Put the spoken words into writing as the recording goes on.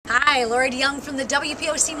Hi, Laurie DeYoung from the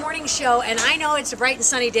WPOC Morning Show, and I know it's a bright and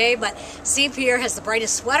sunny day, but St. Pierre has the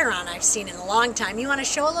brightest sweater on I've seen in a long time. You want to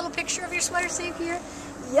show a little picture of your sweater, St. Pierre?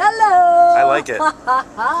 Yellow! I like it.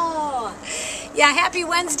 Yeah, happy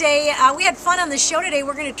Wednesday. We had fun on the show today.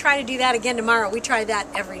 We're going to try to do that again tomorrow. We try that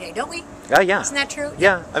every day, don't we? Yeah. Isn't that true?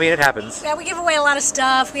 Yeah, I mean, it happens. Yeah, we give away a lot of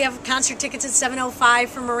stuff. We have concert tickets at 7:05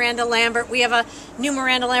 for Miranda Lambert. We have a new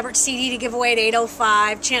Miranda Lambert CD to give away at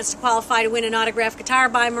 8:05. Chance to qualify to win an autographed guitar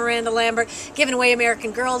by Miranda Lambert. Giving away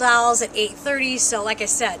American Girl dolls at 8:30. So, like I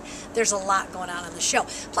said, there's a lot going on the show.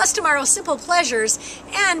 Plus, tomorrow, Simple Pleasures.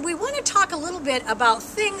 And we want to talk a little bit about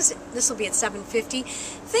things, this will be at 7:50,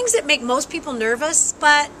 things that make most people nervous,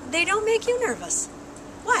 but they don't make you nervous.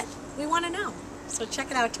 What? We want to know. So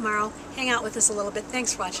check it out tomorrow. Hang out with us a little bit.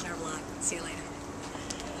 Thanks for watching our vlog. See you later.